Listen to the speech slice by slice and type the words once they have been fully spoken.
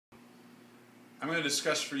I'm going to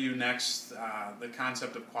discuss for you next the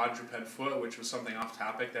concept of quadruped foot, which was something off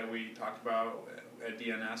topic that we talked about at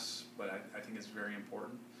DNS, but I think it's very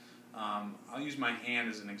important. I'll use my hand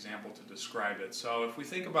as an example to describe it. So if we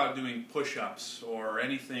think about doing push-ups or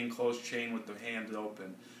anything closed chain with the hands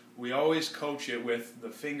open, we always coach it with the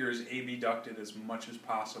fingers abducted as much as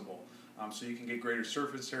possible, so you can get greater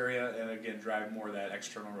surface area and again drive more of that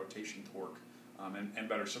external rotation torque and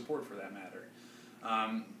better support for that matter.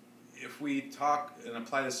 If we talk and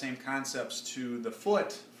apply the same concepts to the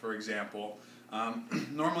foot, for example,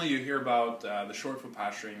 normally you hear about the short foot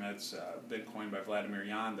posturing that's been coined by Vladimir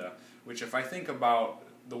Yanda, which if I think about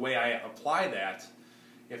the way I apply that,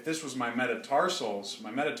 if this was my metatarsals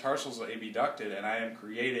are abducted and I am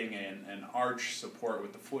creating an arch support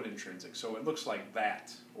with the foot intrinsic. So it looks like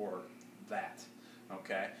that or that,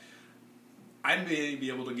 okay? I may be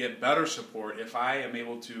able to get better support if I am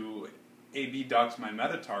able to abduct my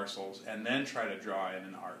metatarsals and then try to draw in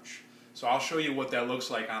an arch. So I'll show you what that looks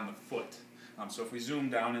like on the foot. So if we zoom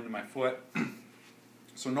down into my foot,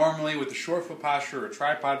 so normally with the short foot posture or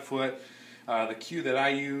tripod foot, the cue that I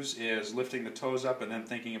use is lifting the toes up and then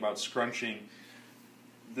thinking about scrunching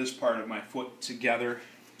this part of my foot together.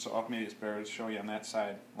 So I'll maybe it's better to show you on that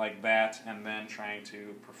side like that, and then trying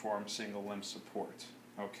to perform single limb support.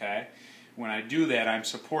 Okay? When I do that, I'm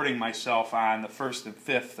supporting myself on the first and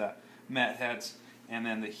fifth mat heads and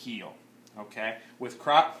then the heel. Okay? With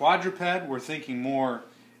quadruped, we're thinking more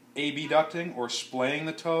abducting or splaying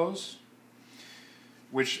the toes,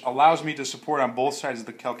 which allows me to support on both sides of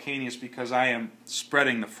the calcaneus because I am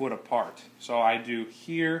spreading the foot apart. So I do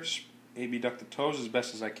here, abduct the toes as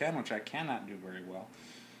best as I can, which I cannot do very well.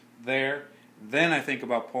 There. Then I think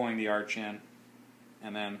about pulling the arch in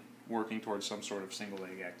and then working towards some sort of single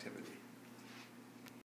leg activity.